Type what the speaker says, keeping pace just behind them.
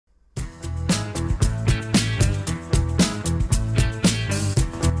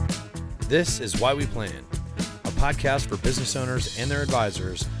This is Why We Plan, a podcast for business owners and their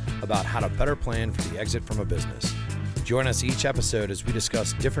advisors about how to better plan for the exit from a business. Join us each episode as we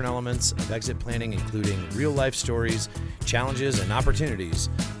discuss different elements of exit planning, including real-life stories, challenges, and opportunities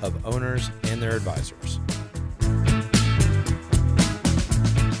of owners and their advisors.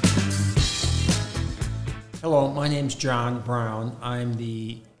 Hello, my name's John Brown. I'm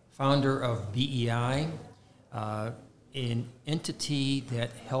the founder of BEI, an entity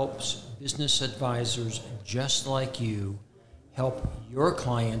that helps business advisors just like you help your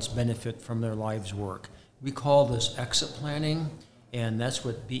clients benefit from their life's work. We call this exit planning, and that's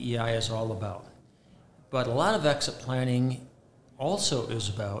what BEI is all about. But a lot of exit planning also is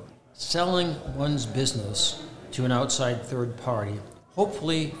about selling one's business to an outside third party,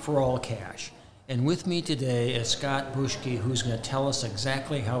 hopefully for all cash. And with me today is Scott Bushke, who's going to tell us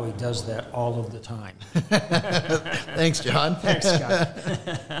exactly how he does that all of the time. Thanks, John. Thanks, Scott.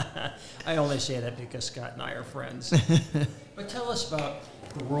 I only say that because Scott and I are friends. But tell us about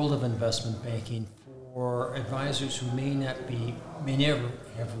the world of investment banking for advisors who may never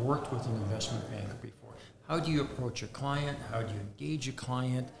have worked with an investment banker before. How do you approach a client? How do you engage a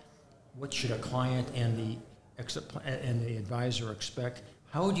client? What should a client and the advisor expect?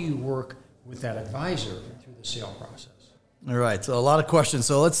 How do you work with that advisor through the sale process? All right, so a lot of questions.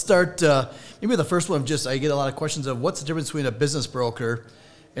 So let's start, maybe the first one, I get a lot of questions of what's the difference between a business broker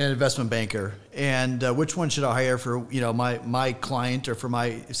and an investment banker, and which one should I hire for my client or for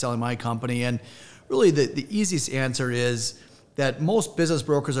selling my company? And really the easiest answer is that most business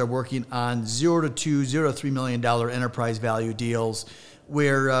brokers are working on $0 to $3 million enterprise value deals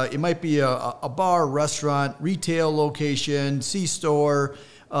where it might be a bar, restaurant, retail location, C-store,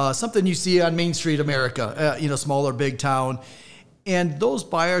 something you see on Main Street America, small or big town. And those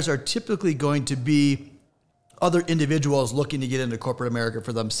buyers are typically going to be other individuals looking to get into corporate America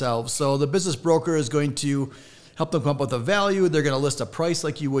for themselves. So the business broker is going to help them come up with a value. They're going to list a price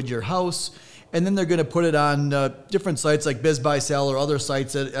like you would your house. And then they're going to put it on different sites like BizBuySell or other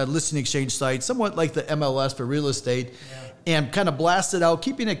sites, at listing exchange sites, somewhat like the MLS for real estate, and kind of blast it out,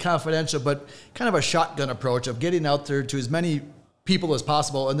 keeping it confidential, but kind of a shotgun approach of getting out there to as many people as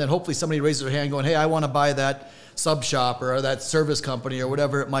possible, and then hopefully somebody raises their hand going, hey, I want to buy that sub shop or that service company or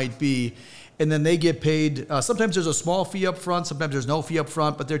whatever it might be. And then they get paid. Sometimes there's a small fee up front, sometimes there's no fee up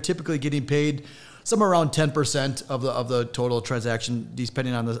front, but they're typically getting paid somewhere around 10% of the total transaction,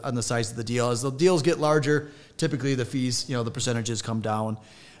 depending on the size of the deal. As the deals get larger, typically the fees, the percentages come down.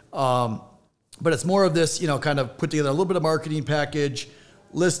 But it's more of this, kind of put together a little bit of marketing package,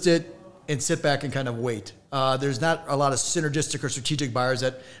 list it, and sit back and kind of wait. There's not a lot of synergistic or strategic buyers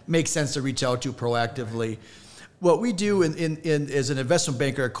that make sense to reach out to proactively. What we do as an investment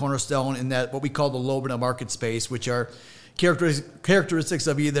banker at Cornerstone in that what we call the low middle market space, which are characteristics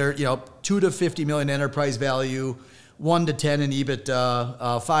of either 2 to 50 million enterprise value, 1 to 10 in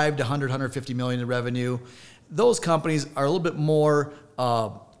EBITDA, 5 to 150 million in revenue. Those companies are a little bit more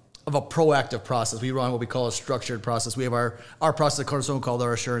of a proactive process. We run what we call a structured process. We have our process at Cornerstone called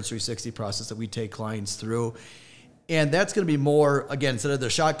our Assurance 360 process that we take clients through. And that's going to be more, again, instead of the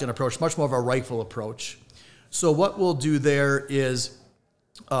shotgun approach, much more of a rifle approach. So what we'll do there is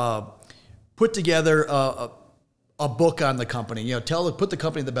put together a book on the company, put the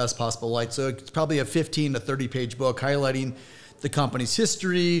company in the best possible light. So it's probably a 15 to 30 page book highlighting the company's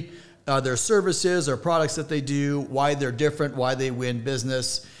history, their services or products that they do, why they're different, why they win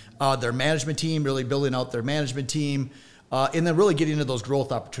business, their management team, really building out their management team, and then really getting into those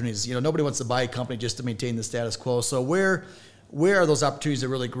growth opportunities. Nobody wants to buy a company just to maintain the status quo. So where are those opportunities to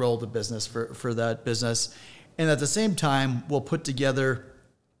really grow the business for that business? And at the same time, we'll put together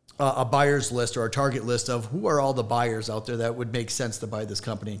a buyer's list or a target list of who are all the buyers out there that would make sense to buy this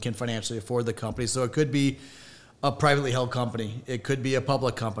company and can financially afford the company. So it could be a privately held company. It could be a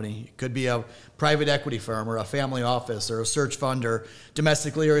public company. It could be a private equity firm or a family office or a search fund or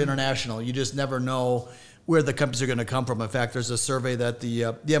domestically or international. You just never know where the companies are going to come from. In fact, there's a survey that the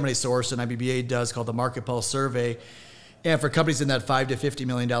M&A Source and IBBA does called the Market Pulse Survey. And for companies in that $5 to $50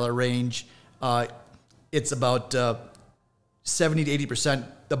 million range, it's about 70 to 80%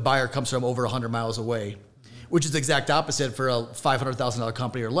 the buyer comes from over 100 miles away, which is the exact opposite for a $500,000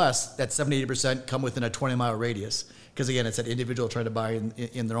 company or less. That 70 to 80% come within a 20-mile radius. Because again, it's that individual trying to buy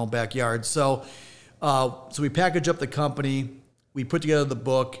in their own backyard. So we package up the company, we put together the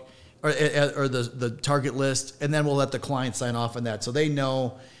book or the target list, and then we'll let the client sign off on that. So they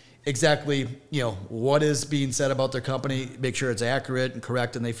know exactly, what is being said about their company, make sure it's accurate and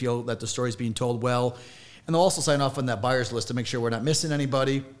correct, and they feel that the story is being told well. And they'll also sign off on that buyer's list to make sure we're not missing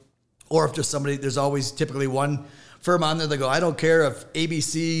anybody Or if there's always typically one firm on there that go, I don't care if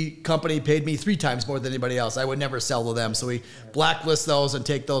ABC company paid me 3 times more than anybody else. I would never sell to them. So we blacklist those and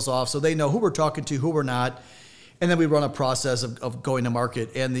take those off so they know who we're talking to, who we're not. And then we run a process of going to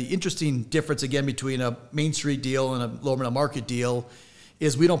market. And the interesting difference, again, between a Main Street deal and a lower middle market deal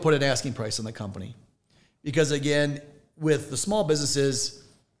is we don't put an asking price on the company. Because, again, with the small businesses,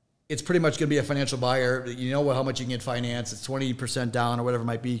 it's pretty much going to be a financial buyer. You know how much you can get financed. It's 20% down or whatever it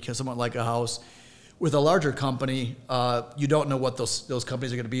might be, because somewhat like a house. With a larger company, you don't know what those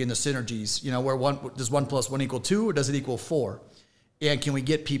companies are going to be in the synergies. You know, where does 1 + 1 = 2, or does it equal 4? And can we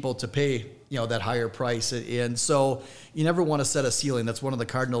get people to pay, that higher price? And so you never want to set a ceiling. That's one of the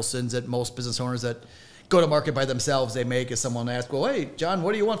cardinal sins that most business owners that go to market by themselves, they make, is someone asks, well, hey, John,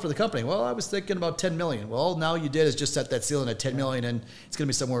 what do you want for the company? Well, I was thinking about $10 million. Well, now you did is just set that ceiling at $10 million, and it's going to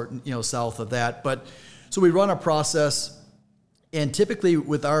be somewhere, south of that. But so we run a process, and typically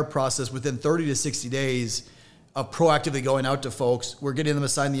with our process, within 30 to 60 days of proactively going out to folks, we're getting them to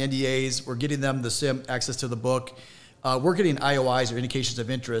sign the NDAs, we're getting them the SIM access to the book, we're getting IOIs or indications of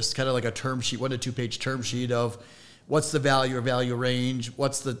interest, kind of like a term sheet, 1 to 2 page term sheet of what's the value or value range,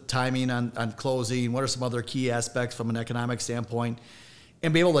 what's the timing on closing, what are some other key aspects from an economic standpoint,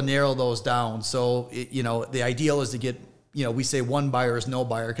 and be able to narrow those down. So, the ideal is to get, we say one buyer is no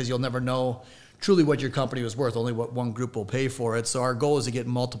buyer, because you'll never know truly what your company was worth, only what one group will pay for it. So our goal is to get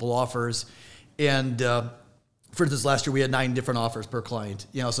multiple offers. And for instance, last year we had 9 different offers per client,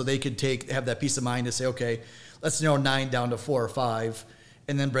 so they could have that peace of mind to say, okay, let's narrow 9 down to 4 or 5,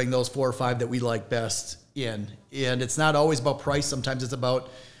 and then bring those 4 or 5 that we like best in. And it's not always about price. Sometimes it's about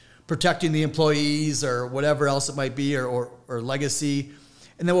protecting the employees or whatever else it might be, or legacy.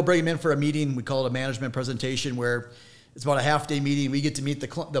 And then we'll bring them in for a meeting. We call it a management presentation, where it's about a half-day meeting. We get to meet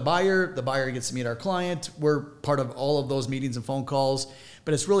the buyer. The buyer gets to meet our client. We're part of all of those meetings and phone calls.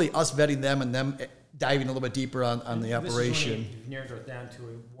 But it's really us vetting them and them diving a little bit deeper on the operation. You've narrowed it down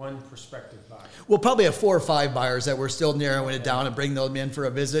to one prospective buyer. We'll probably have 4 or 5 buyers that we're still narrowing it down and bring them in for a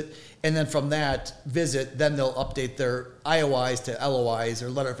visit. And then from that visit, then they'll update their IOIs to LOIs, or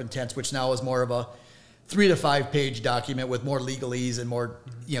letter of intents, which now is more of a 3 to 5 page document with more legalese and more,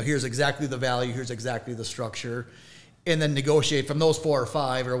 here's exactly the value, here's exactly the structure. And then negotiate from those 4 or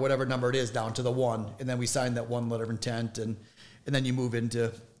 5 or whatever number it is down to the 1. And then we sign that 1 letter of intent, and then you move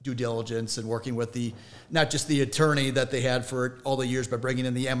into due diligence and working with not just the attorney that they had for all the years, but bringing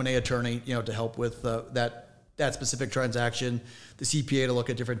in the M&A attorney, to help with that specific transaction, the CPA to look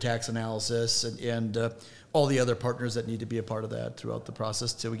at different tax analysis, and all the other partners that need to be a part of that throughout the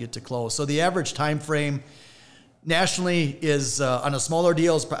process till we get to close. So the average time frame nationally is on a smaller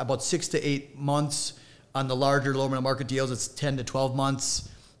deal is about 6 to 8 months. On the larger lower middle market deals, it's 10 to 12 months.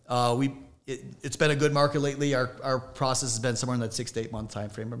 It's been a good market lately. Our process has been somewhere in that 6 to 8 month time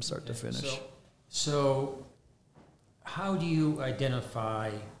frame from start to finish. So how do you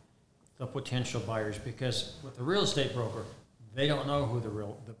identify the potential buyers? Because with the real estate broker, they don't know who the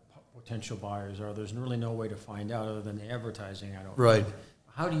potential buyers are. There's really no way to find out other than the advertising. Right.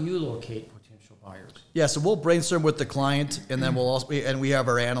 How do you locate potential buyers? Yeah, so we'll brainstorm with the client, and then we have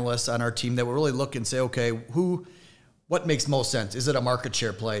our analysts on our team that will really look and say, okay, what makes most sense? Is it a market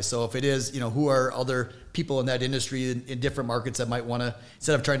share play? So if it is, who are other people in that industry in different markets that might want to,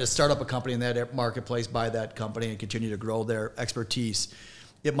 instead of trying to start up a company in that marketplace, buy that company and continue to grow their expertise.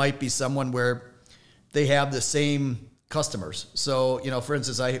 It might be someone where they have the same customers. So, for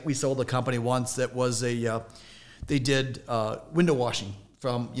instance, we sold a company once that was they did window washing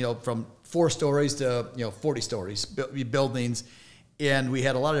from 4 stories to 40 stories buildings, and we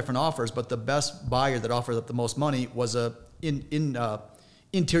had a lot of different offers. But the best buyer that offered up the most money was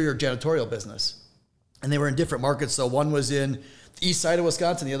interior janitorial business, and they were in different markets. So one was in the east side of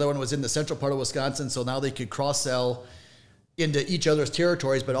Wisconsin, the other one was in the central part of Wisconsin. So now they could cross sell into each other's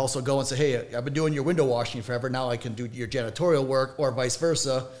territories, but also go and say, hey, I've been doing your window washing forever. Now I can do your janitorial work, or vice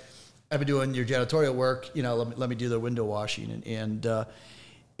versa. I've been doing your janitorial work, let me do the window washing.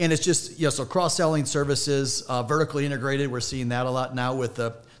 And it's just, so cross-selling services, vertically integrated. We're seeing that a lot now with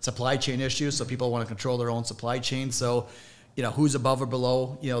the supply chain issues. So people want to control their own supply chain. So, who's above or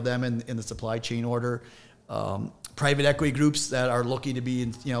below, them in the supply chain order. Private equity groups that are looking to be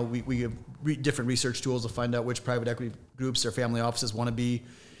in, we have different research tools to find out which private equity groups or family offices want to be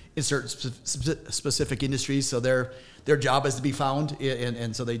in certain specific industries. So their job is to be found,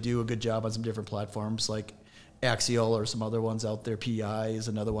 and so they do a good job on some different platforms like Axial or some other ones out there. PI is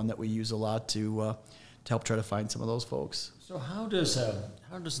another one that we use a lot to help try to find some of those folks. So how does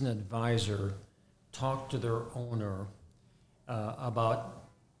an advisor talk to their owner about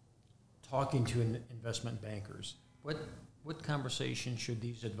talking to investment bankers? what conversation should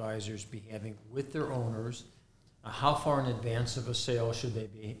these advisors be having with their owners? How far in advance of a sale should they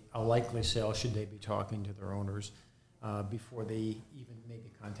be, a likely sale, should they be talking to their owners before they even maybe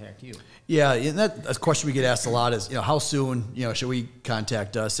contact you? Yeah, and that's a question we get asked a lot is, how soon, should we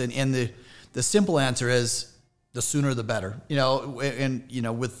contact us? And the simple answer is the sooner the better.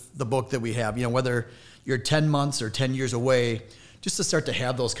 With the book that we have, whether you're 10 months or 10 years away, just to start to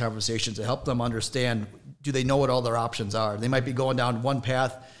have those conversations to help them understand, do they know what all their options are? They might be going down one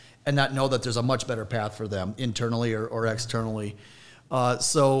path and not know that there's a much better path for them internally or externally. But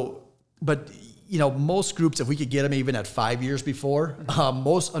most groups, if we could get them even at 5 years before,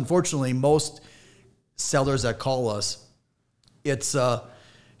 unfortunately, most sellers that call us, it's,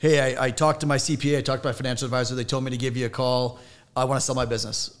 hey, I talked to my CPA, I talked to my financial advisor, they told me to give you a call. I want to sell my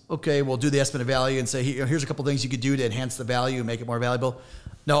business. Okay, we'll do the estimate of value and say, here's a couple things you could do to enhance the value and make it more valuable.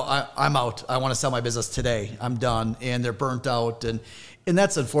 No, I'm out. I want to sell my business today. I'm done. And they're burnt out. And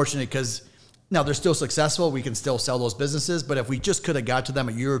that's unfortunate because now they're still successful. We can still sell those businesses. But if we just could have got to them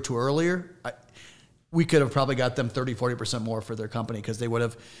a year or two earlier, we could have probably got them 30, 40% more for their company because they would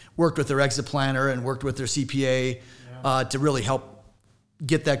have worked with their exit planner and worked with their CPA to really help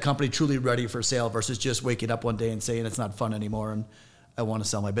get that company truly ready for sale versus just waking up one day and saying it's not fun anymore and I want to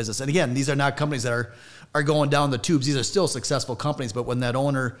sell my business. And again, these are not companies that are going down the tubes. These are still successful companies, but when that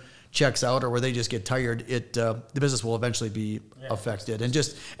owner checks out or where they just get tired, the business will eventually be affected. And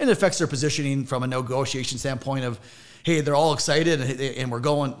it affects their positioning from a negotiation standpoint of, hey, they're all excited and we're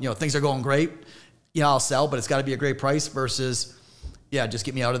going, things are going great. Yeah, I'll sell, but it's got to be a great price versus, just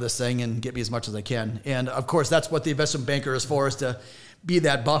get me out of this thing and get me as much as I can. And of course, that's what the investment banker is for, is to be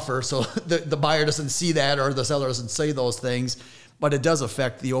that buffer so the buyer doesn't see that or the seller doesn't say those things, but it does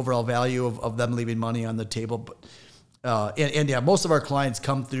affect the overall value of them leaving money on the table. But most of our clients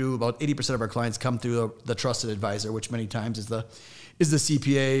come through, about 80% of our clients come through the trusted advisor, which many times is the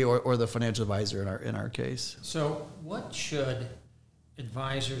CPA or the financial advisor in our case. So what should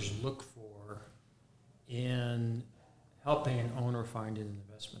advisors look for in helping an owner find an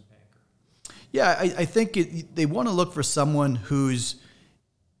investment banker? Yeah, I think they want to look for someone who's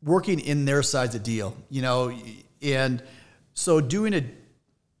working in their side of the deal, and so doing a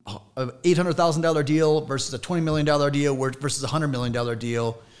 $800,000 deal versus a $20 million deal versus a $100 million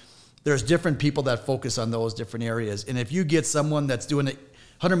deal, there's different people that focus on those different areas. And if you get someone that's doing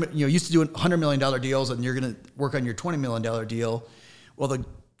used to doing $100 million deals and you're going to work on your $20 million deal, well, the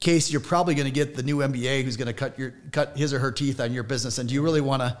case you're probably going to get the new MBA who's going to cut his or her teeth on your business. And do you really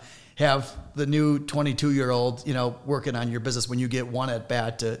want to have the new 22-year-old, working on your business when you get one at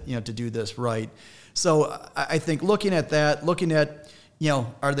bat to do this right? So I think looking at,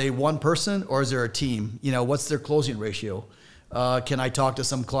 are they one person or is there a team? What's their closing ratio? Can I talk to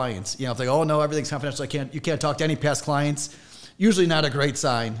some clients? If they go, oh no, everything's confidential, you can't talk to any past clients, usually not a great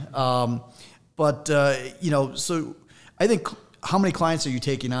sign. So I think, how many clients are you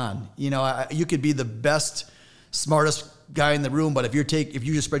taking on? You could be the best, smartest guy in the room, but if you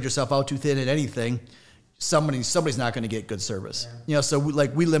just spread yourself out too thin at anything, somebody's not going to get good service. So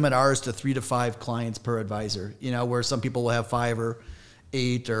we limit ours to 3 to 5 clients per advisor. Where some people will have 5 or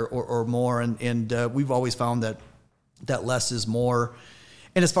 8 or more, and we've always found that less is more.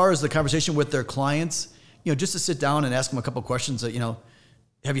 And as far as the conversation with their clients, just to sit down and ask them a couple questions that,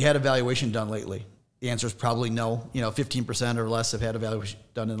 have you had a valuation done lately? The answer is probably no. 15% or less have had a valuation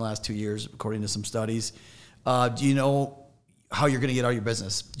done in the last 2 years, according to some studies. Do you know how you're going to get out of your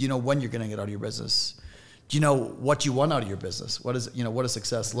business? Do you know when you're going to get out of your business? Do you know what you want out of your business? What does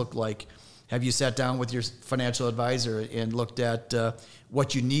success look like? Have you sat down with your financial advisor and looked at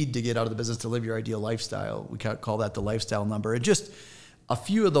what you need to get out of the business to live your ideal lifestyle? We call that the lifestyle number. And just a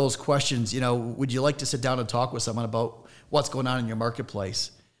few of those questions, would you like to sit down and talk with someone about what's going on in your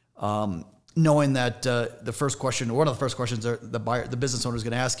marketplace? Knowing that the first question, or one of the first questions the business owner is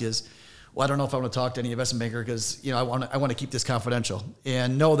going to ask is, well, I don't know if I want to talk to any investment banker because I want to keep this confidential.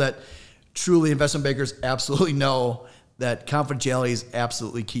 And know that truly investment bankers absolutely know that confidentiality is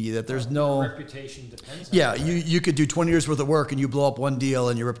absolutely key. That there's no reputation depends on that. You could do 20 years worth of work and you blow up one deal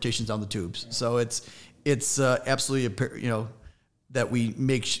and your reputation's down the tubes. Yeah. So it's absolutely that we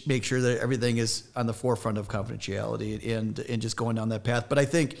make sure that everything is on the forefront of confidentiality and just going down that path. But I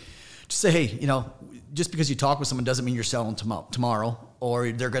think just say, hey, just because you talk with someone doesn't mean you're selling tomorrow,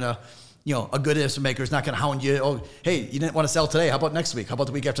 or they're gonna, a good investment banker is not gonna hound you. Oh, hey, you didn't want to sell today. How about next week? How about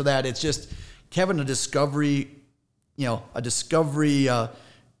the week after that? It's just having a discovery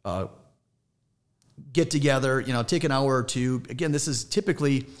get together. Take an hour or two. Again, this is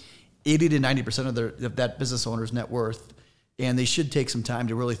typically 80 to 90% of that business owner's net worth, and they should take some time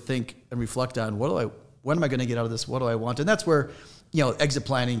to really think and reflect on what when am I going to get out of this? What do I want? And that's where, exit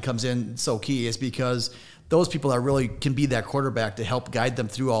planning comes in so key, is because those people can be that quarterback to help guide them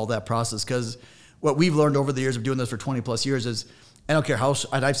through all that process. Because what we've learned over the years of doing this for 20 plus years is, I don't care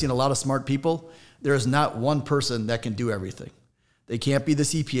and I've seen a lot of smart people, there is not one person that can do everything. They can't be the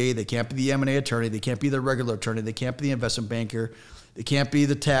CPA, they can't be the M&A attorney, they can't be the regular attorney, they can't be the investment banker, they can't be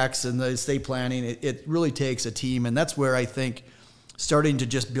the tax and the estate planning. It really takes a team, and that's where I think starting to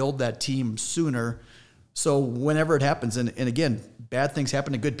just build that team sooner, so whenever it happens, and again, bad things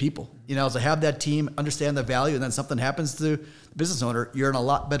happen to good people. To have that team understand the value, and then something happens to the business owner, you're in a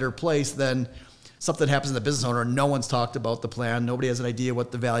lot better place than something happens to the business owner. No one's talked about the plan. Nobody has an idea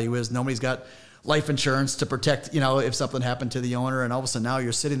what the value is. Nobody's got life insurance to protect, if something happened to the owner, and all of a sudden now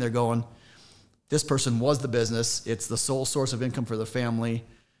you're sitting there going, this person was the business. It's the sole source of income for the family,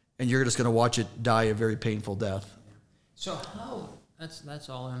 and you're just going to watch it die a very painful death. So that's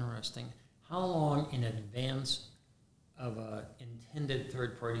all interesting. How long in advance of an intended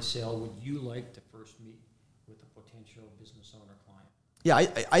third-party sale would you like to first meet with a potential business owner client?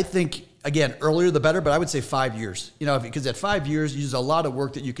 Yeah, I think, again, earlier the better, but I would say 5 years. Because at 5 years, there's a lot of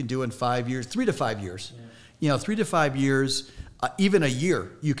work that you can do in 5 years, 3 to 5 years. Yeah. 3 to 5 years, even a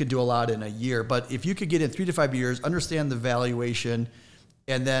year, you could do a lot in a year. But if you could get in 3 to 5 years, understand the valuation,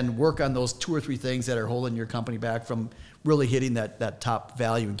 and then work on those 2 or 3 things that are holding your company back from really hitting that top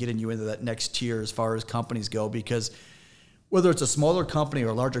value and getting you into that next tier as far as companies go. Because whether it's a smaller company or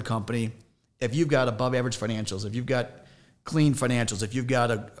a larger company, if you've got above average financials, if you've got clean financials, if you've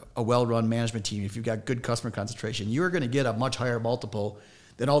got a well-run management team, if you've got good customer concentration, you're going to get a much higher multiple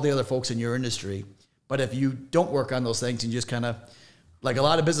than all the other folks in your industry. But if you don't work on those things and just kind of, like a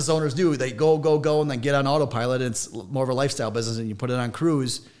lot of business owners do, they go, and then get on autopilot, and it's more of a lifestyle business, and you put it on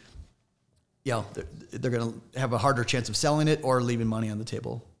cruise, they're going to have a harder chance of selling it or leaving money on the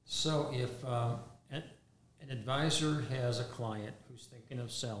table. So if an advisor has a client who's thinking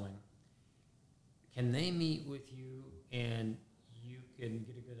of selling, can they meet with you and you can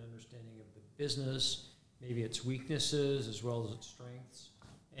get a good understanding of the business, maybe its weaknesses as well as its strengths,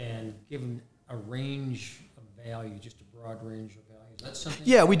 and give them a range of value, just a broad range of value? Is that something?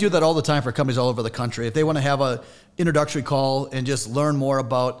 Yeah, we do that all the time for companies all over the country. If they want to have a introductory call and just learn more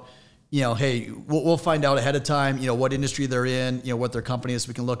about, hey, we'll find out ahead of time, what industry they're in, what their company is.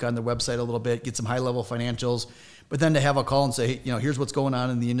 We can look on their website a little bit, get some high-level financials. But then to have a call and say, hey, here's what's going on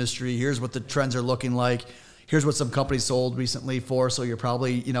in the industry. Here's what the trends are looking like. Here's what some companies sold recently for. So you're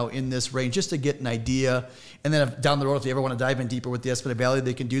probably, in this range, just to get an idea. And then down the road, if you ever want to dive in deeper with the estimated value,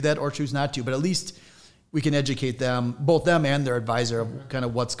 they can do that or choose not to. But at least we can educate them, both them and their advisor, of kind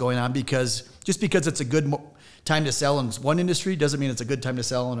of what's going on. Because just because it's a good time to sell in one industry doesn't mean it's a good time to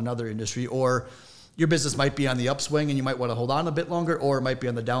sell in another industry. Or your business might be on the upswing and you might want to hold on a bit longer, or it might be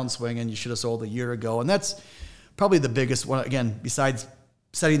on the downswing and you should have sold a year ago. And that's probably the biggest one, again, besides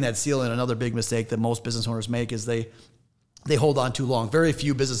setting that ceiling. Another big mistake that most business owners make is they hold on too long. Very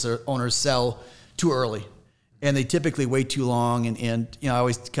few business owners sell too early, and they typically wait too long. And I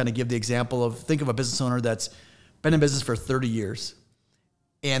always kind of give the example of, think of a business owner that's been in business for 30 years,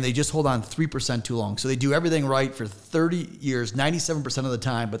 and they just hold on 3% too long. So they do everything right for 30 years, 97% of the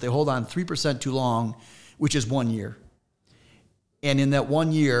time, but they hold on 3% too long, which is 1 year. And in that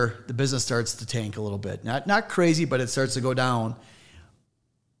 1 year, the business starts to tank a little bit. Not crazy, but it starts to go down.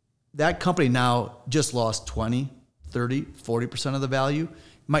 That company now just lost 20, 30, 40% of the value.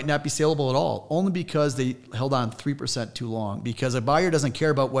 Might not be saleable at all, only because they held on 3% too long. Because a buyer doesn't care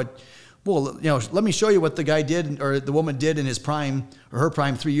about let me show you what the guy did or the woman did in his prime or her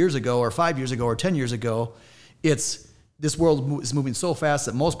prime 3 years ago or 5 years ago or 10 years ago. This world is moving so fast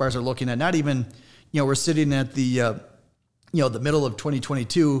that most buyers are looking at not even, we're sitting at the middle of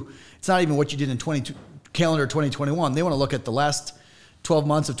 2022. It's not even what you did in calendar 2021. They want to look at the last 12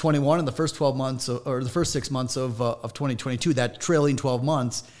 months of 21 and the first 12 months or the first 6 months of 2022, that trailing 12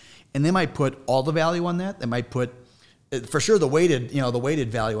 months. And they might put all the value on that. They might put, for sure, the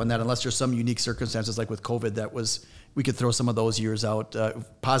weighted value on that, unless there's some unique circumstances like with COVID we could throw some of those years out,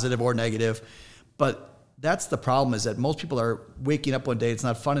 positive or negative. But that's the problem, is that most people are waking up one day, it's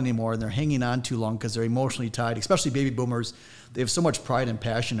not fun anymore, and they're hanging on too long because they're emotionally tied, especially baby boomers. They have so much pride and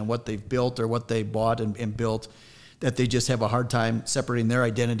passion in what they've built or what they bought and built, that they just have a hard time separating their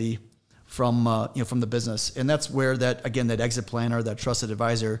identity from the business. And that's where that exit planner, that trusted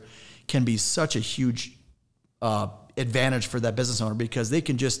advisor, can be such a huge advantage for that business owner, because they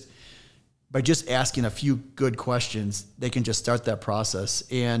can by just asking a few good questions, they can just start that process.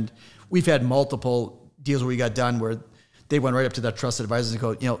 And we've had multiple deals where we got done where they went right up to that trusted advisor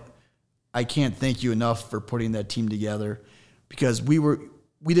and go, I can't thank you enough for putting that team together, because we were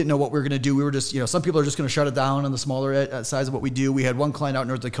we didn't know what we were going to do. We were just, some people are just going to shut it down on the smaller size of what we do. We had one client out in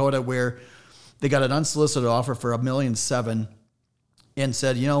North Dakota where they got an unsolicited offer for $1.7 million and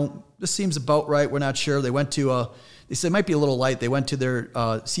said, this seems about right. We're not sure. They went to they said it might be a little light. They went to their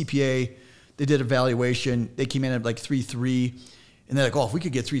CPA. They did a valuation. They came in at like 3.3, and they're like, oh, if we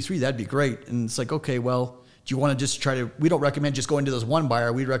could get 3.3, that'd be great. And it's like, okay, well, do you want to just we don't recommend just going to this one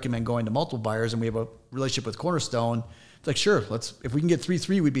buyer. We'd recommend going to multiple buyers, and we have a relationship with Cornerstone. It's like, sure, if we can get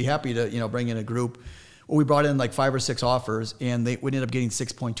 3.3, we'd be happy to, bring in a group. Well, we brought in like 5 or 6 offers, and we ended up getting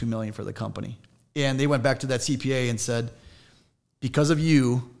 $6.2 million for the company. And they went back to that CPA and said, because of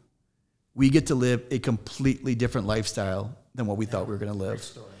you, we get to live a completely different lifestyle than what we thought we were going to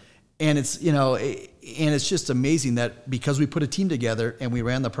live. And it's, and it's just amazing that because we put a team together and we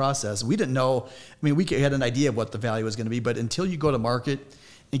ran the process, we didn't know, we had an idea of what the value was going to be, but until you go to market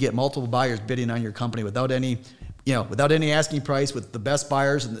and get multiple buyers bidding on your company without any asking price, with the best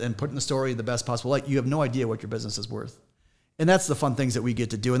buyers and putting the story in the best possible light, you have no idea what your business is worth. And that's the fun things that we get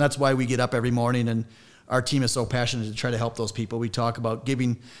to do. And that's why we get up every morning, and our team is so passionate to try to help those people. We talk about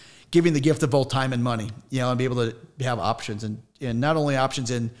giving the gift of both time and money, and be able to have options, and not only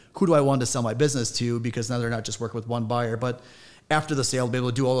options in who do I want to sell my business to, because now they're not just working with one buyer, but after the sale, be able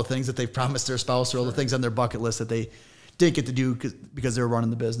to do all the things that they've promised their spouse, or all the things on their bucket list that they didn't get to do because they were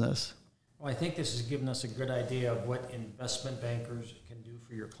running the business. Well, I think this has given us a good idea of what investment bankers can do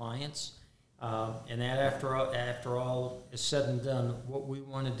for your clients. And that after all is said and done, what we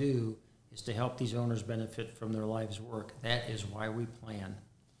want to do is to help these owners benefit from their life's work. That is why we plan.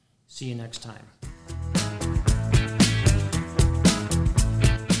 See you next time.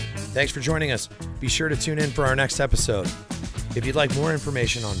 Thanks for joining us. Be sure to tune in for our next episode. If you'd like more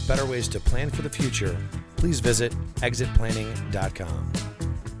information on better ways to plan for the future, please visit exitplanning.com.